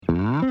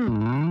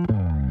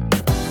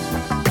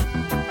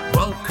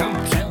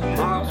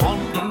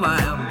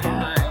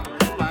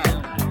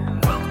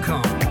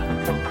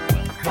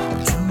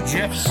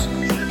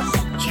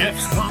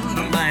Jeff's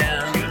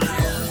Wonderland.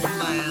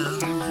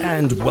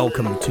 And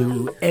welcome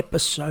to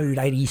episode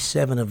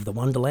 87 of The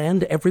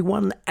Wonderland.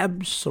 Everyone,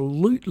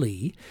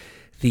 absolutely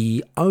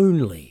the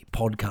only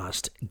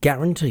podcast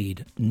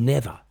guaranteed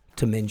never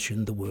to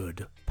mention the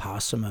word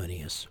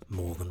parsimonious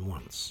more than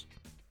once.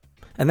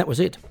 And that was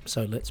it,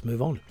 so let's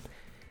move on.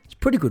 It's a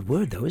pretty good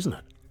word though, isn't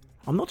it?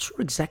 I'm not sure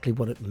exactly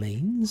what it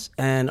means,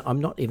 and I'm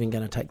not even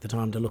going to take the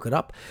time to look it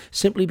up,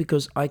 simply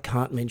because I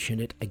can't mention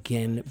it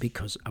again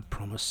because a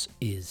promise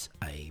is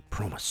a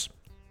promise.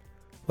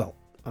 Well,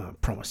 a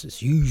promise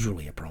is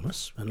usually a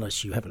promise,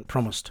 unless you haven't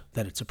promised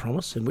that it's a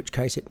promise, in which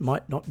case it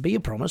might not be a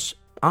promise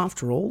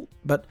after all,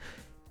 but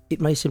it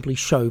may simply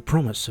show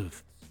promise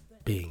of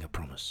being a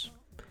promise.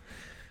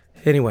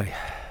 Anyway,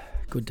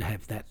 good to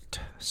have that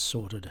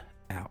sorted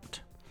out.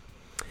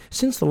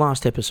 Since the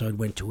last episode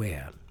went to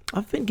air,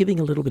 I've been giving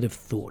a little bit of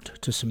thought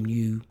to some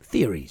new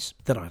theories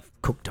that I've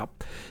cooked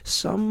up,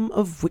 some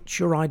of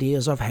which are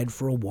ideas I've had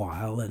for a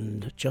while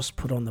and just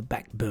put on the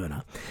back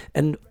burner.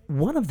 And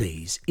one of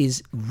these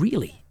is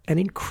really an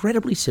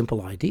incredibly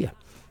simple idea,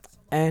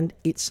 and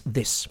it's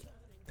this.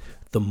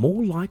 The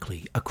more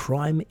likely a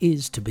crime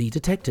is to be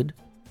detected,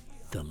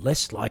 the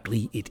less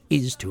likely it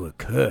is to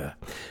occur.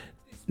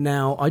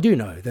 Now, I do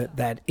know that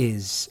that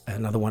is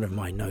another one of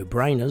my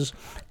no-brainers,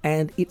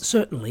 and it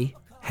certainly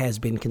has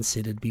been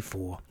considered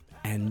before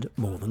and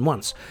more than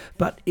once.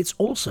 But it's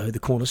also the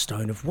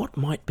cornerstone of what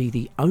might be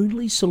the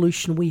only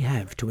solution we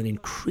have to an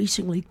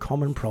increasingly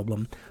common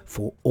problem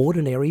for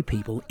ordinary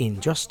people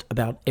in just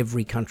about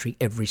every country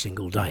every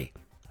single day.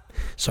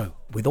 So,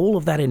 with all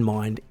of that in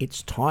mind,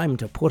 it's time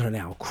to put on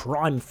our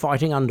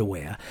crime-fighting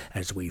underwear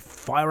as we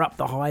fire up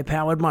the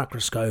high-powered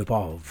microscope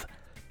of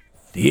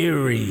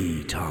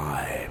Theory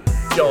Time.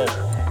 Yo,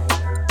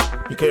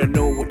 you can't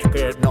know what you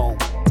can't know.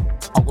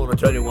 I'm gonna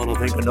tell you what I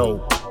think I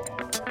know.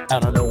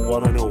 And I know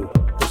what I know.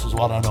 This is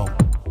what I know.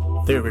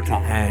 Theory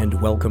Time.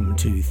 And welcome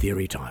to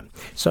Theory Time.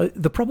 So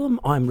the problem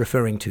I'm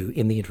referring to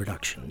in the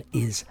introduction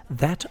is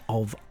that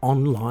of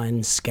online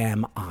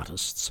scam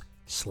artists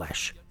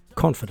 /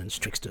 confidence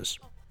tricksters.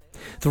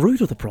 The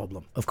root of the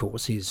problem, of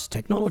course, is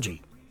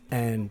technology.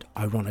 And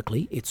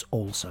ironically, it's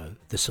also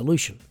the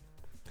solution.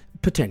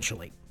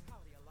 Potentially.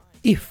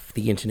 If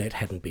the internet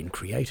hadn't been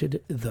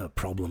created, the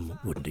problem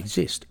wouldn't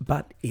exist.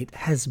 But it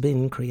has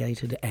been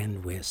created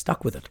and we're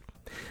stuck with it.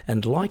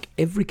 And like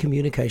every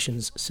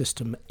communications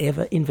system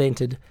ever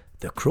invented,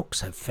 the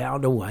crooks have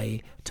found a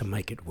way to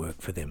make it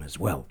work for them as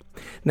well.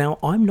 Now,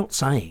 I'm not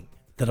saying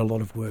that a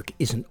lot of work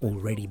isn't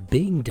already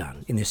being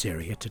done in this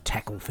area to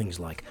tackle things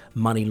like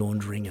money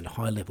laundering and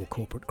high-level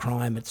corporate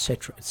crime,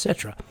 etc.,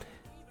 etc.,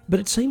 but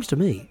it seems to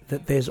me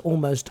that there's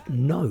almost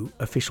no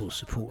official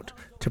support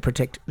to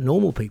protect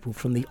normal people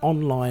from the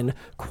online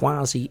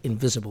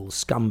quasi-invisible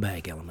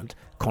scumbag element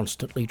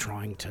constantly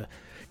trying to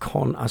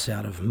con us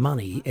out of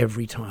money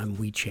every time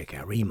we check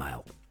our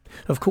email.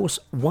 Of course,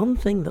 one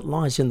thing that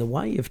lies in the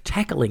way of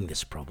tackling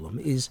this problem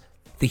is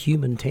the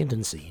human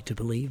tendency to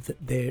believe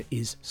that there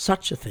is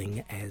such a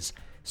thing as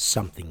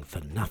something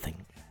for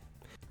nothing.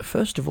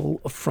 First of all,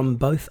 from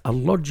both a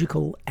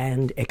logical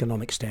and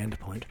economic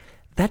standpoint,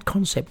 that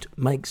concept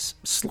makes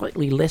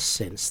slightly less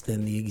sense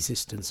than the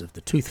existence of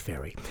the tooth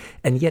fairy,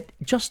 and yet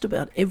just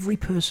about every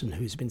person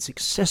who's been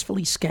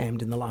successfully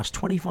scammed in the last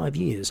 25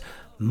 years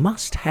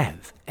must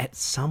have, at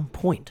some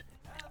point,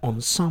 on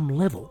some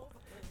level,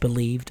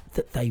 believed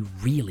that they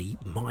really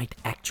might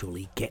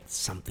actually get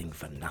something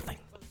for nothing.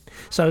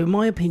 So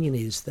my opinion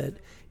is that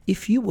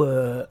if you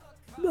were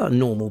a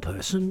normal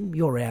person,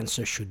 your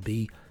answer should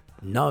be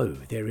no,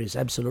 there is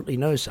absolutely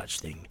no such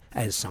thing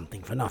as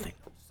something for nothing.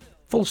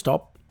 Full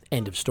stop.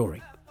 End of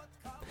story.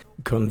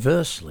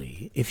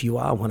 Conversely, if you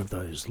are one of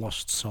those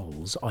lost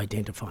souls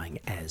identifying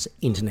as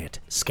internet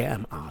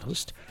scam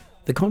artist,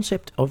 the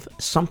concept of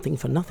something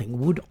for nothing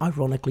would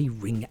ironically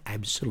ring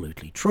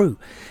absolutely true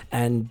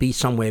and be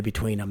somewhere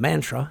between a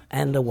mantra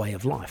and a way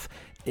of life,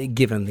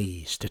 given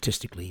the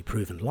statistically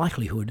proven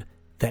likelihood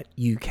that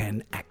you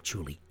can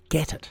actually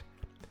get it.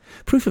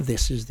 Proof of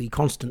this is the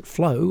constant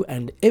flow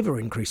and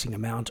ever-increasing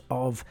amount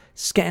of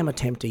scam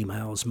attempt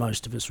emails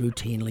most of us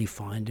routinely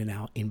find in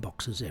our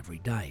inboxes every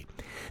day.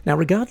 Now,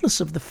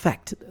 regardless of the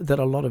fact that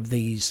a lot of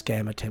these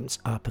scam attempts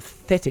are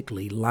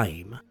pathetically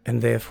lame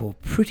and therefore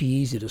pretty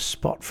easy to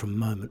spot from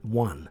moment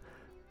one,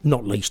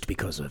 not least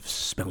because of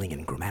spelling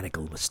and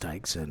grammatical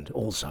mistakes and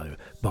also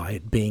by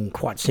it being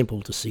quite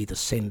simple to see the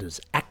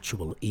sender's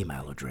actual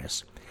email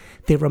address,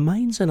 there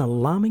remains an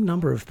alarming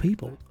number of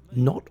people,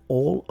 not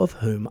all of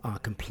whom are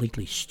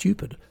completely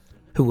stupid,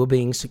 who are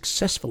being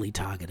successfully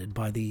targeted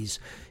by these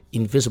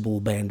invisible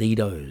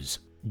bandidos,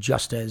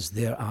 just as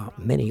there are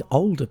many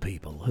older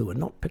people who are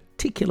not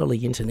particularly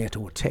internet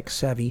or tech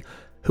savvy,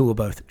 who are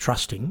both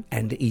trusting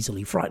and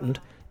easily frightened,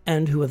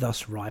 and who are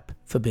thus ripe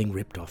for being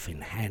ripped off in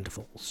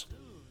handfuls.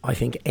 I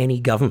think any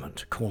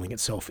government calling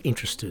itself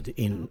interested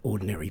in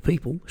ordinary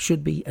people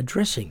should be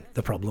addressing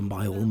the problem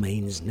by all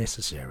means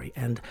necessary,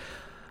 and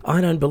I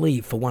don't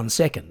believe for 1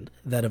 second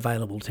that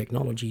available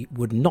technology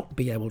would not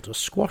be able to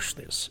squash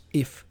this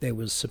if there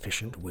was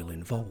sufficient will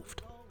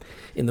involved.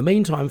 In the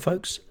meantime,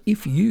 folks,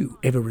 if you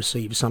ever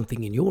receive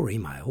something in your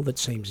email that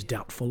seems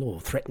doubtful or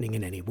threatening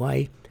in any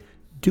way,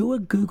 do a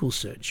Google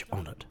search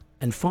on it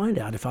and find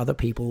out if other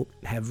people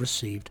have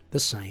received the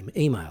same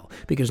email,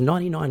 because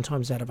 99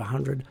 times out of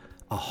 100,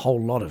 a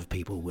whole lot of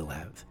people will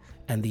have.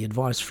 And the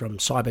advice from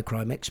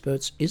cybercrime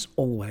experts is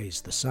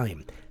always the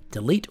same.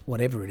 Delete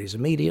whatever it is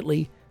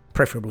immediately,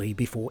 preferably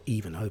before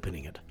even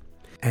opening it.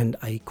 And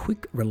a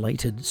quick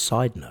related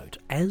side note,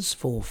 as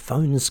for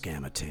phone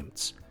scam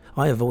attempts,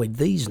 I avoid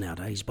these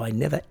nowadays by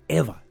never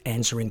ever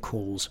answering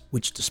calls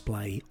which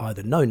display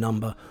either no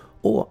number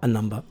or a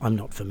number I'm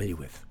not familiar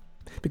with.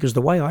 Because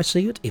the way I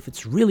see it, if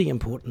it's really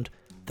important,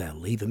 they'll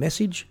leave a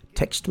message,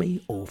 text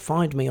me, or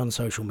find me on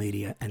social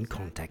media and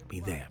contact me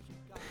there.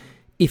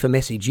 If a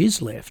message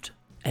is left,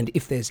 and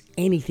if there's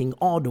anything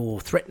odd or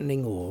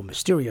threatening or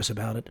mysterious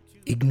about it,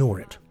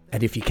 ignore it.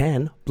 And if you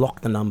can,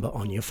 block the number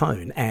on your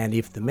phone. And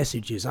if the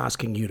message is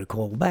asking you to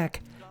call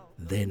back,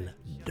 then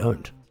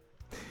don't.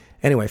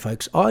 Anyway,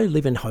 folks, I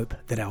live in hope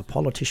that our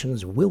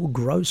politicians will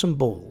grow some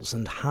balls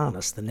and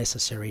harness the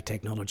necessary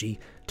technology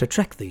to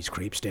track these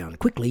creeps down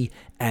quickly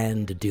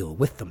and deal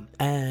with them.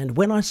 And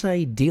when I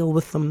say deal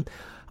with them,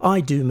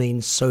 I do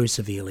mean so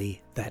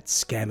severely that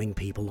scamming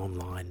people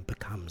online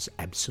becomes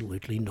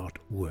absolutely not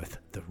worth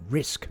the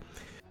risk.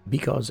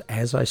 Because,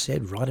 as I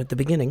said right at the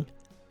beginning,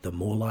 the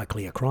more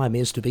likely a crime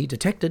is to be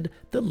detected,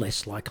 the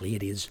less likely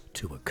it is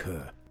to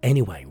occur.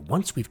 Anyway,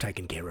 once we've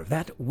taken care of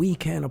that, we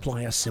can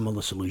apply a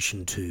similar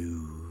solution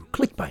to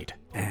clickbait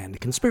and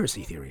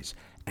conspiracy theories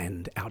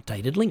and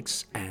outdated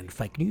links and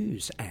fake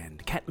news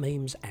and cat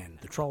memes and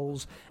the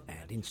trolls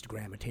and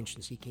Instagram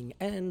attention seeking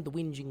and the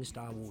whinging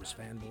Star Wars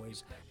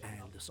fanboys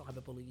and the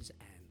cyberbullies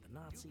and the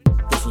Nazis.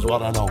 This is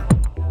what I know.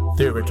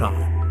 Theory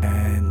time.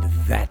 And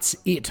that's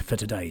it for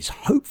today's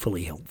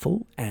hopefully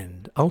helpful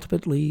and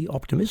ultimately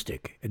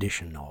optimistic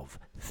edition of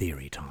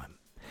Theory Time.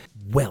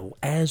 Well,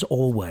 as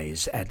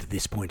always at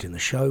this point in the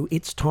show,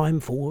 it's time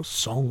for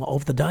Song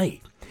of the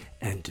Day.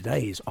 And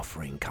today's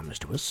offering comes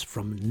to us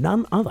from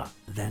none other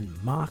than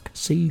Mark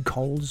C.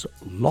 Coles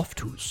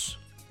Loftus.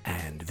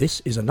 And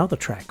this is another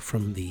track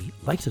from the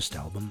latest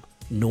album,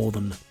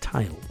 Northern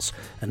Tales.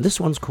 And this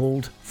one's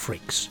called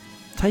Freaks.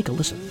 Take a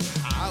listen.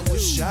 I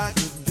wish I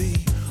could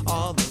be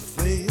all the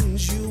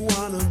things you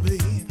want to be.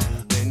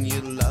 Then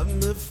you'd love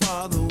me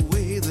for the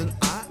way that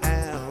I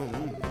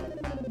am.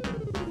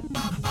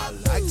 I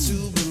like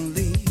to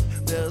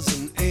believe there's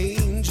an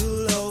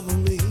angel over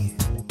me,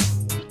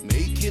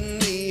 making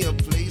me a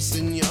place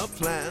in your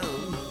plan.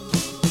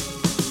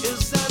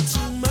 Is that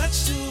too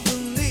much to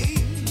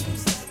believe?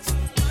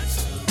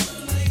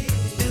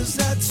 Is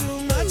that too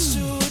much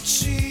to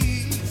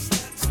achieve?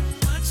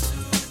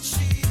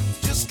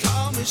 Just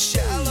call me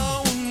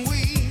shallow and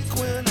weak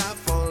when I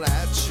fall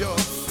at your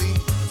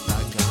feet,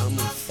 like I'm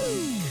a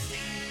freak.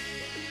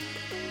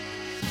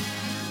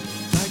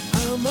 Like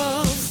I'm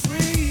a freak.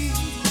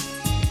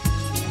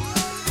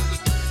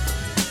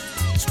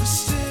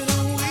 Twisted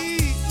and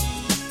weak,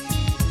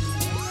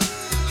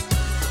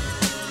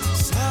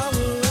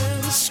 sour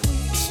and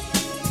sweet,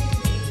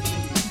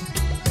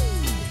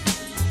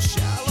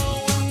 shallow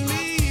and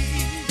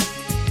meek.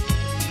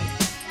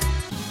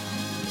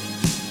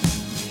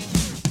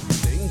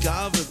 Think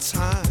of a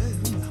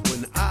time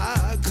when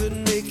I could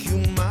make you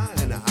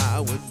mine. I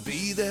would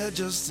be there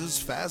just as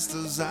fast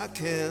as I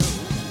can.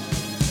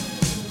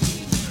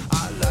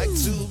 I like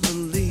to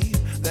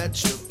believe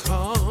that you're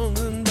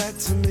coming back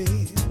to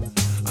me.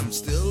 I'm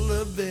still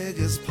the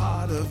biggest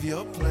part of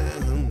your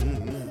plan.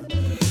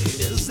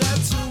 Is that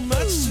too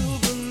much to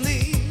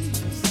believe?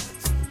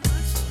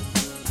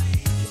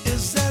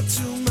 Is that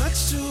too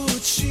much to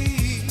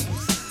achieve?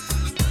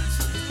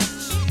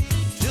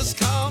 Just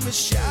call me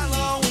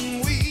shallow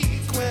and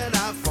weak when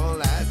I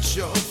fall at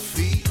your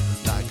feet,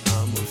 like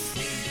I'm a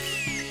freak.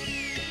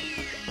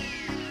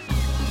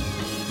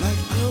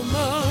 Like I'm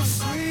a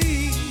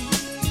freak.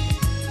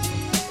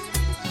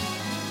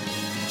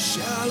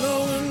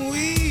 Shallow and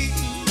weak,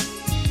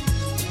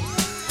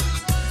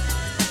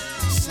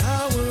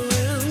 sour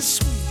and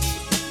sweet,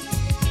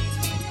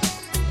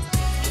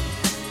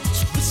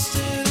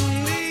 twisted and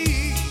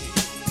meek.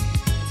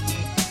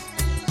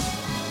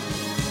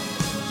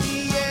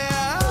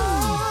 Yeah,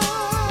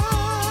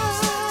 I'm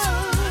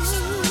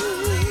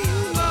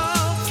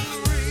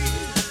free.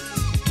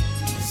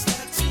 Is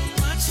that too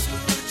much to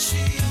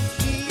achieve?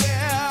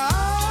 Yeah,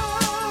 I'm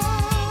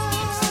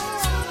free.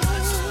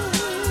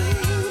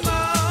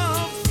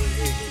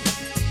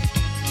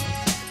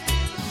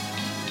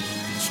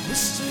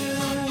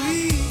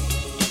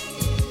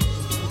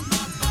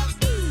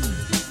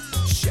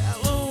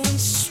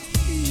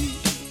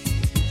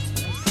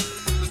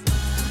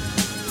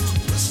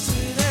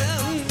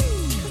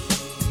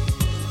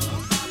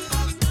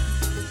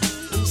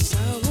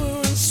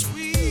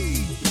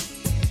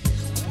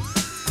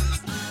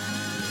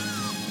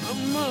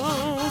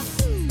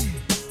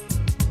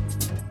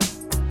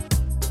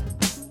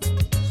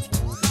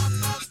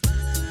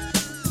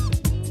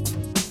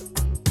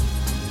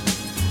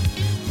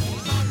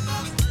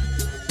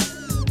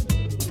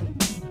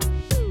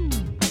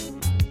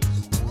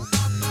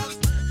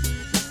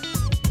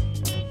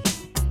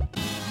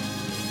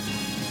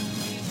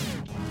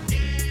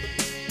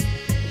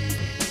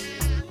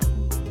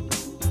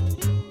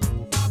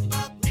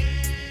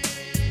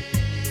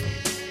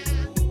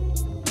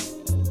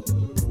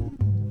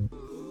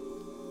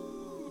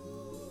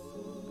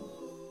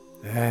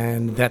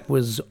 And that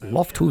was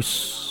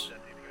Loftus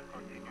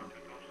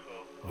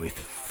with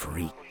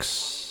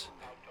Freaks.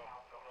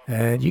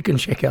 And you can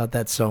check out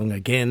that song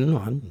again.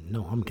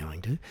 I'm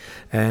going to.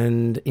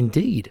 And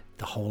indeed,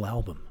 the whole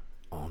album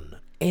on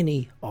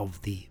any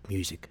of the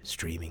music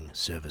streaming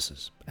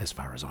services, as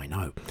far as I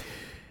know.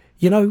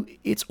 You know,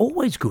 it's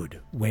always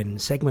good when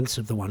segments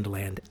of the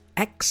Wonderland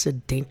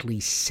accidentally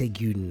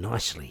segue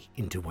nicely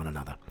into one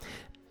another.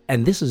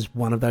 And this is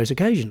one of those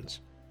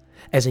occasions.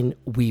 As in,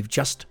 we've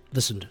just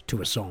listened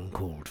to a song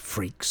called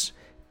Freaks,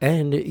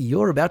 and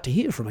you're about to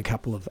hear from a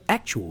couple of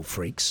actual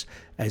freaks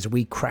as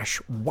we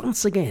crash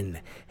once again,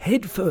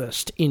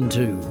 headfirst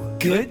into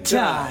Good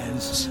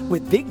Times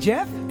with Big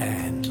Jeff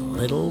and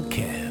Little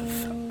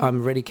Kev.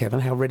 I'm ready, Kevin.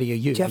 How ready are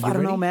you? Jeff, are you I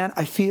don't ready? know, man.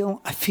 I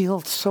feel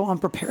so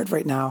unprepared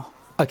right now.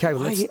 Okay,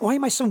 well, Why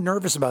am I so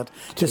nervous about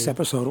this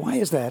episode? Why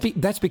is that?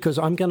 That's because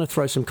I'm going to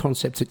throw some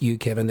concepts at you,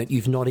 Kevin, that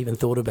you've not even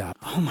thought about.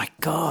 Oh, my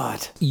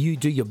God. You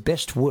do your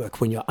best work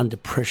when you're under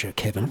pressure,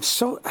 Kevin.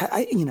 So,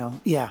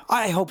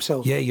 I hope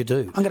so. Yeah, you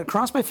do. I'm going to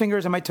cross my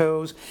fingers and my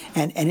toes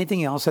and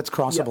anything else that's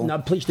crossable. Yeah, no,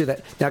 please do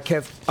that. Now,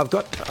 Kev,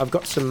 I've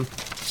got some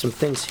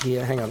things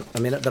here. Hang on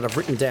a minute that I've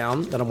written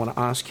down that I want to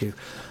ask you.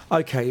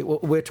 Okay, well,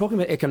 we're talking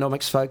about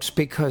economics, folks,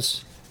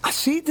 because...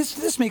 See,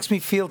 this makes me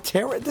feel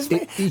terror. This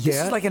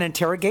is like an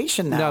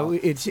interrogation now. No,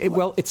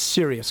 it's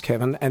serious,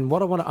 Kevin. And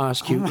what I want to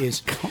ask you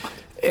is... God.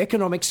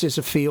 Economics is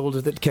a field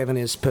that Kevin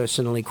is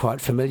personally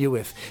quite familiar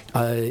with,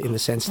 in the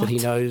sense that he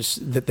knows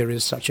that there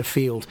is such a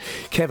field.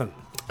 Kevin,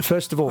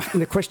 first of all,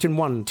 the question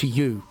one to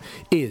you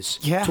is,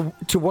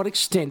 to what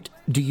extent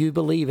do you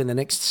believe in the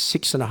next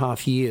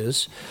 6.5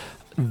 years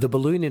the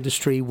balloon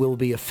industry will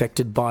be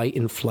affected by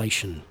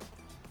inflation?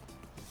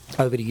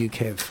 Over to you,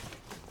 Kev.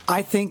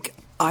 I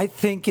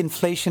think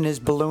inflation is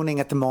ballooning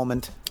at the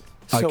moment.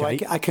 So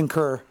Okay. I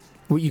concur.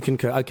 Well, you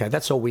concur. Okay,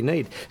 that's all we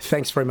need.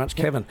 Thanks very much,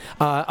 Kevin.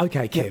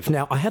 Okay, Kev.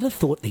 Now, I had a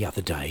thought the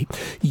other day.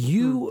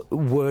 You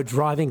were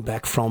driving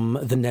back from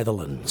the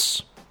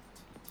Netherlands.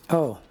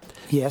 Oh,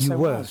 yes, I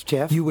was,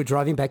 Jeff. You were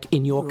driving back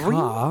in your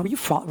car.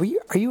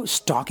 Are you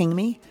stalking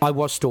me? I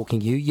was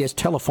stalking you. Yes,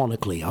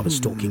 telephonically, I was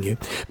stalking you.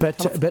 But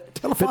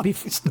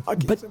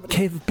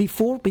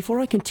Kev, before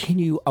I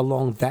continue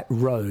along that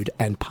road,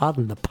 and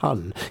pardon the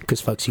pun,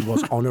 because folks, he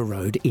was on a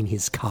road in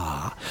his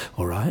car.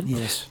 All right.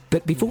 Yes.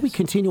 But before we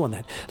continue on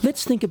that,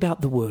 let's think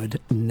about the word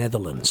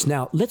Netherlands.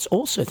 Now, let's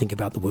also think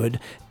about the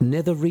word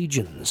nether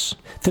regions.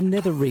 The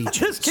nether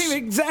regions.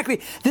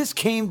 This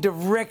came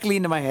directly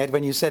into my head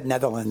when you said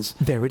Netherlands.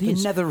 There it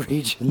is. The nether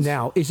regions.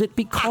 Now, is it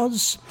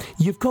because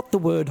you've got the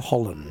word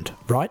Holland,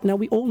 right? Now,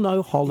 we all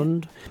know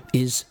Holland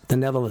is the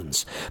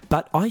Netherlands.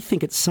 But I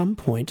think at some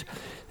point,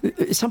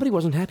 somebody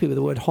wasn't happy with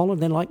the word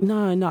Holland. They're like,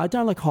 no, I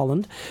don't like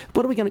Holland.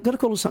 What are we got to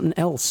call it something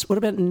else? What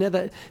about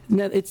nether?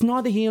 It's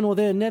neither here nor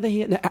there. Nether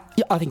here.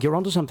 I think you're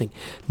onto something.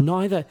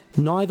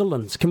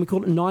 Netherlands. Can we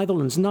call it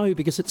Netherlands? No,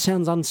 because it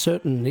sounds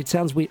uncertain. It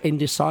sounds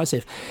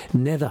indecisive.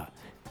 Nether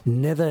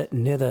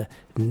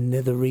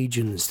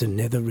regions.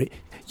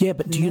 Yeah,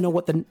 but do you know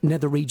what the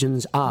nether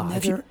regions are?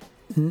 If you're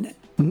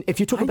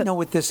talking I know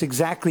what this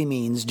exactly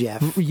means,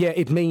 Jeff. Yeah,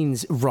 it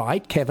means,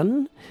 right,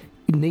 Kevin?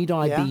 Need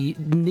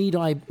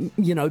I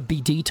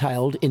be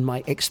detailed in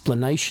my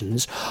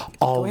explanations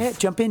of... Go ahead,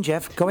 jump in,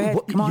 Jeff. Go ahead,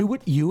 come on.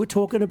 You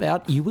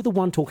were the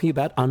one talking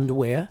about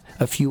underwear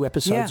a few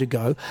episodes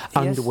ago.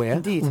 Underwear. Yes,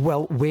 indeed.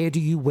 Well, where do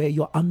you wear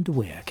your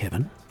underwear,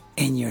 Kevin?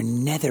 In your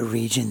nether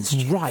regions,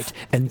 Jeff. Right,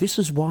 and this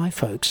is why,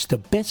 folks, the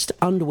best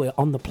underwear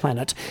on the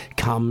planet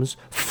comes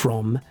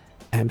from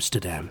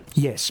Amsterdam.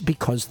 Yes,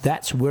 because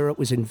that's where it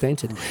was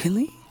invented.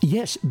 Really?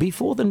 Yes,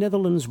 before the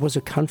Netherlands was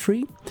a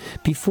country,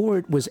 before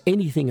it was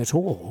anything at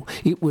all,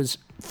 it was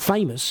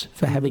famous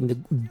for having the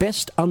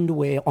best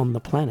underwear on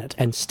the planet,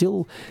 and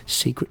still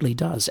secretly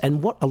does.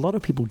 And what a lot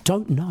of people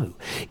don't know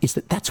is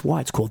that that's why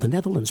it's called the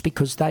Netherlands,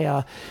 because they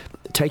are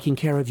taking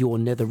care of your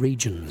nether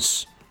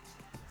regions.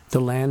 The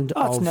land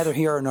of... It's neither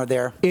here nor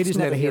there. It is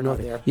neither here nor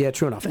there. Yeah,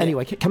 true enough. Yeah.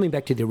 Anyway, coming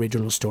back to the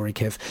original story,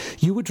 Kev,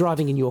 you were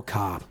driving in your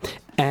car,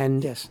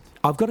 and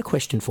I've got a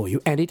question for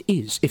you, and it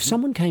is, if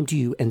someone came to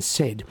you and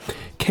said,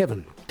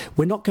 Kevin,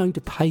 we're not going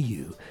to pay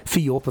you for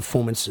your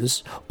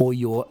performances or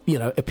your,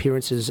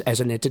 appearances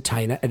as an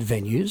entertainer at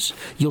venues.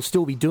 You'll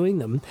still be doing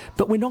them,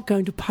 but we're not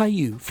going to pay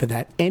you for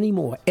that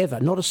anymore, ever,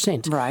 not a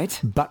cent. Right.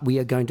 But we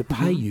are going to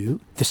pay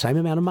you the same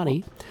amount of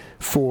money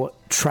for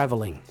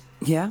travelling.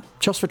 Yeah.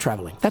 Just for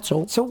travelling. That's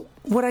all. So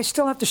would I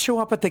still have to show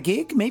up at the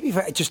gig? Maybe if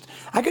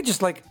I could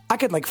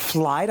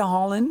fly to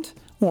Holland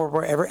or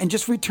wherever and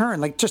just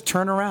return, just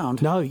turn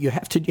around. No, you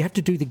have to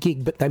do the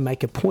gig, but they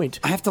make a point.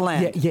 I have to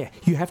land. Yeah.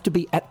 You have to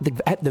be at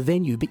the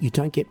venue, but you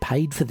don't get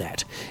paid for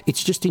that.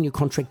 It's just in your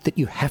contract that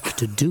you have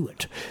to do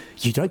it.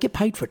 You don't get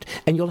paid for it.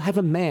 And you'll have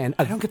a man...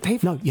 I don't get paid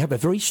for it? No, you have a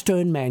very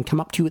stern man come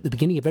up to you at the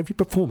beginning of every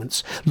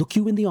performance, look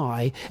you in the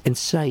eye, and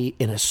say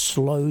in a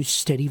slow,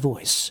 steady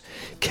voice,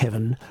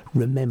 Kevin,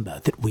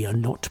 remember that we are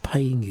not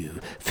paying you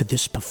for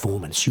this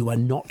performance. You are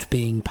not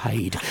being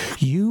paid.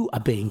 You are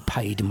being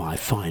paid, my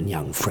fine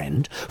young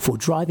friend, for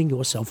driving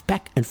yourself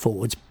back and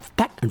forwards,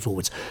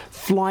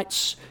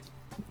 flights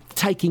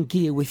take in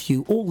gear with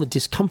you all the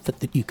discomfort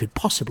that you could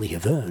possibly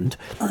have earned.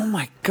 Oh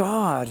my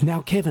God.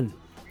 Now, Kevin,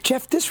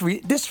 Jeff, this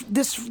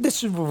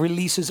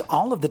releases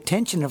all of the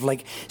tension of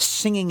like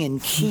singing in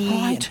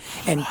key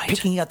and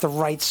picking out the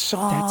right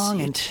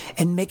song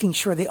and making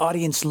sure the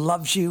audience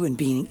loves you and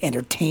being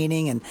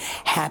entertaining and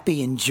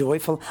happy and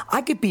joyful.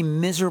 I could be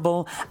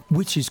miserable,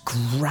 which is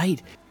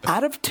great,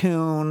 out of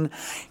tune,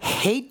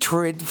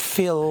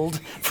 hatred-filled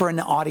for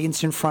an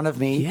audience in front of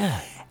me.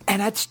 Yeah.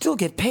 And I'd still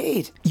get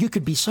paid. You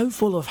could be so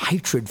full of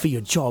hatred for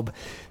your job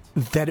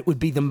that it would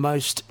be the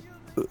most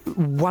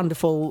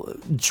wonderful,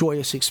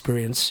 joyous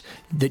experience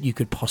that you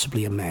could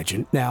possibly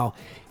imagine. Now,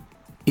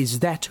 is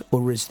that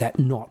or is that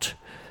not?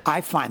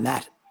 I find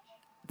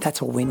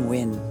that's a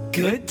win-win.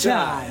 Good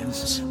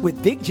times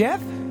with Big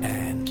Jeff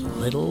and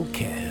Little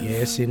Kev.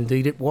 Yes,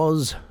 indeed it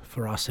was,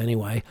 for us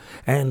anyway.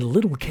 And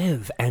Little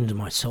Kev and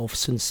myself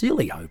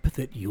sincerely hope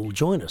that you'll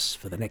join us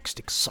for the next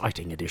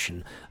exciting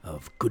edition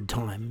of Good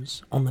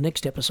Times on the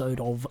next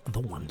episode of The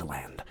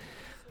Wonderland.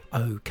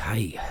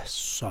 Okay,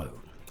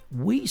 so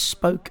we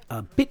spoke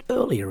a bit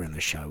earlier in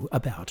the show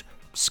about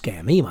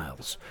scam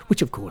emails,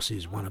 which of course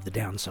is one of the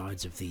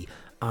downsides of the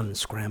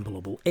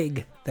unscrambleable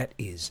egg that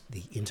is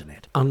the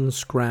internet.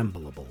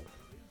 Unscrambleable.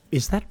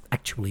 Is that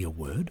actually a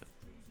word?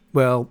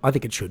 Well, I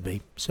think it should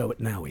be, so it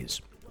now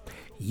is.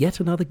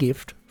 Yet another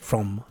gift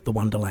from the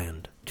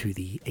Wonderland to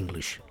the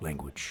English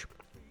language.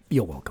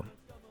 You're welcome.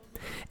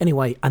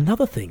 Anyway,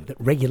 another thing that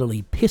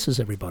regularly pisses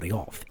everybody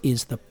off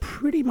is the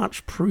pretty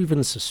much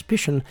proven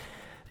suspicion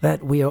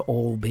that we are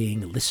all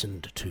being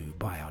listened to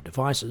by our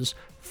devices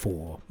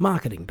for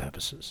marketing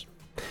purposes.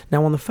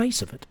 Now, on the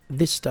face of it,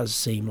 this does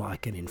seem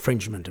like an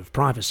infringement of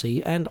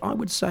privacy, and I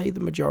would say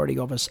the majority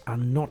of us are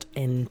not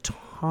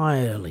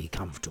entirely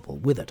comfortable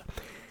with it.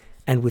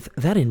 And with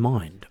that in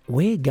mind,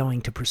 we're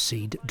going to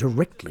proceed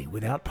directly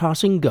without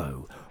passing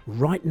go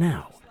right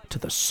now to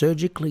the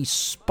surgically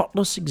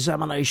spotless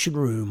examination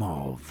room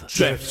of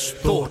Jeff's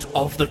Thought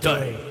of the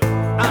Day.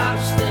 I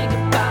was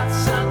thinking about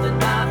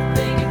something, I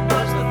think it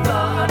was the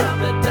thought of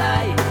the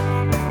day.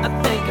 I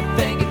think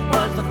it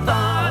was the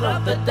thought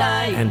of the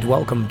day. And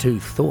welcome to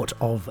Thought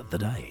of the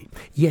Day.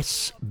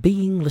 Yes,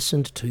 being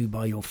listened to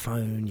by your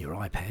phone, your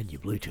iPad,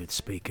 your Bluetooth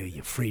speaker,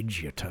 your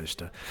fridge, your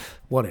toaster,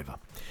 whatever.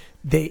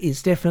 There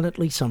is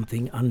definitely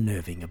something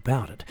unnerving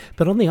about it.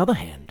 But on the other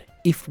hand,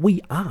 if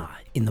we are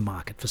in the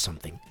market for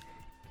something,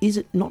 is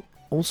it not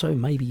also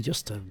maybe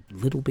just a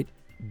little bit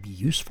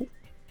useful?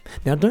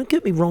 Now, don't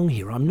get me wrong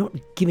here. I'm not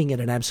giving it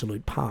an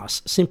absolute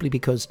pass simply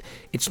because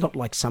it's not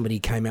like somebody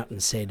came out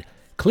and said,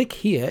 click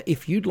here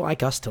if you'd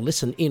like us to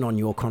listen in on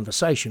your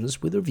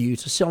conversations with a view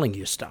to selling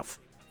you stuff.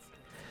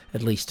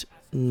 At least,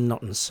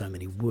 not in so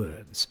many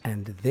words,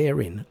 and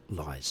therein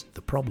lies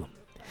the problem.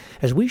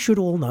 As we should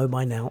all know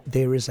by now,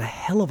 there is a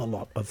hell of a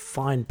lot of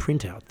fine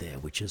print out there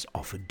which is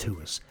offered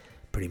to us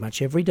pretty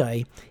much every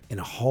day in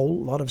a whole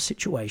lot of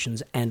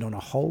situations and on a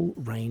whole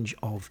range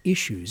of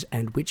issues,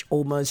 and which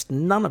almost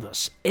none of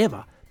us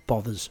ever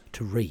bothers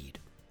to read.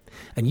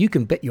 And you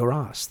can bet your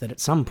ass that at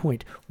some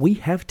point we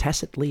have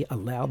tacitly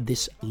allowed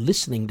this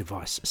listening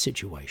device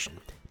situation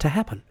to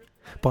happen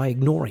by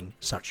ignoring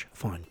such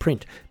fine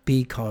print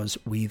because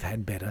we've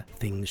had better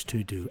things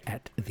to do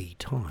at the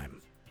time.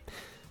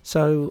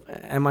 So,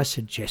 am I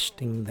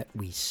suggesting that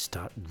we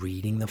start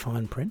reading the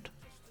fine print?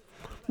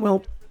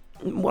 Well,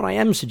 what I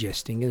am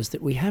suggesting is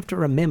that we have to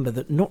remember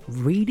that not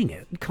reading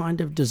it kind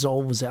of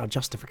dissolves our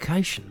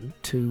justification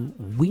to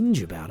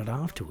whinge about it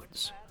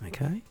afterwards,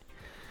 okay?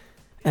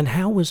 And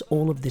how was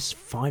all of this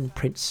fine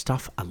print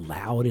stuff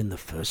allowed in the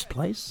first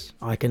place,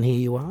 I can hear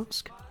you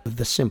ask?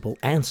 The simple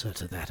answer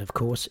to that, of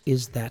course,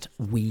 is that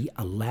we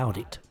allowed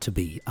it to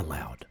be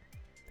allowed.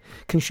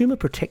 Consumer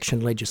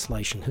protection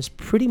legislation has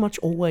pretty much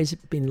always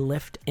been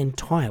left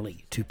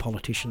entirely to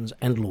politicians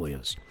and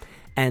lawyers,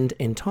 and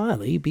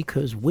entirely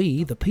because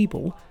we, the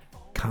people,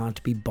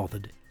 can't be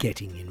bothered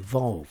getting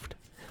involved.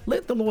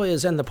 Let the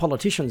lawyers and the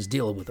politicians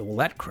deal with all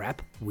that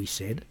crap, we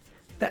said.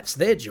 That's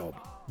their job,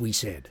 we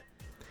said.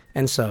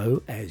 And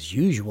so, as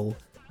usual,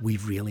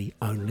 we've really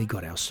only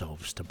got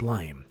ourselves to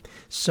blame.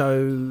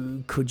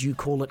 So, could you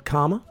call it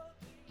karma?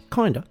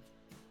 Kinda.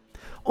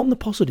 On the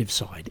positive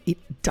side, it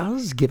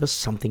does give us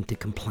something to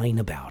complain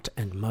about,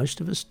 and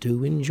most of us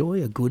do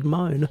enjoy a good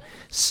moan,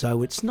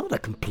 so it's not a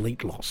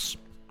complete loss.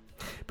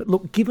 But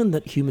look, given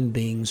that human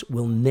beings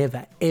will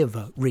never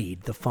ever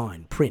read the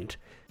fine print,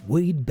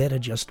 we'd better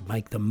just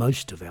make the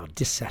most of our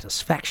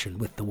dissatisfaction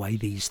with the way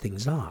these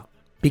things are,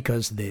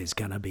 because there's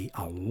going to be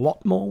a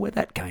lot more where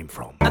that came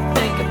from. I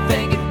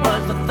think it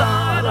was the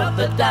thought of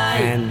the day.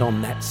 And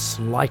on that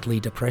slightly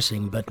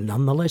depressing but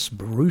nonetheless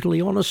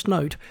brutally honest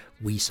note,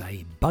 we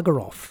say bugger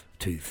off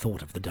to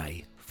Thought of the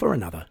Day for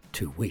another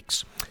 2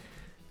 weeks.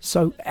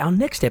 So our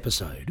next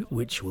episode,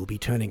 which will be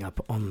turning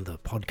up on the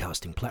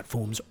podcasting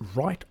platforms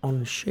right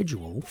on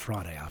schedule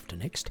Friday after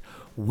next,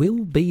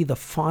 will be the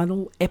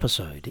final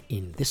episode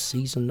in this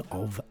season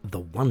of The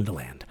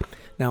Wonderland.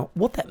 Now,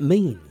 what that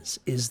means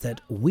is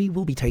that we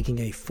will be taking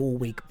a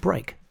 4-week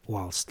break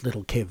whilst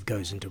little Kev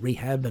goes into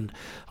rehab and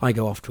I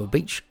go off to a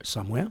beach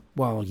somewhere,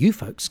 while you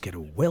folks get a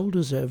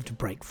well-deserved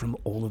break from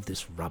all of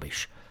this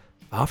rubbish.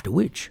 After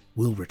which,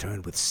 we'll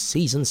return with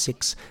Season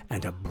 6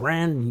 and a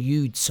brand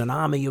new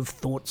tsunami of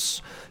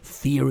thoughts,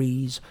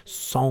 theories,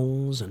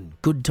 songs and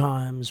good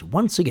times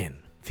once again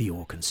for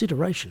your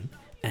consideration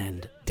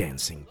and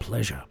dancing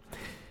pleasure.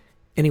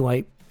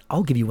 Anyway,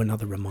 I'll give you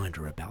another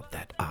reminder about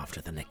that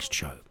after the next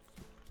show.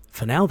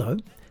 For now, though,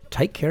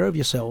 take care of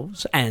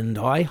yourselves, and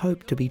I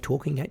hope to be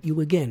talking at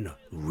you again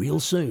real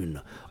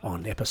soon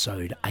on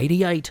episode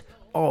 88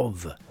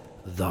 of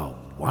The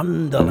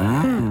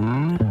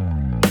Wonderland.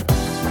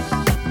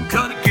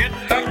 Gotta get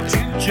back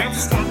to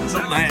Jeff's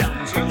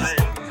Wonderland.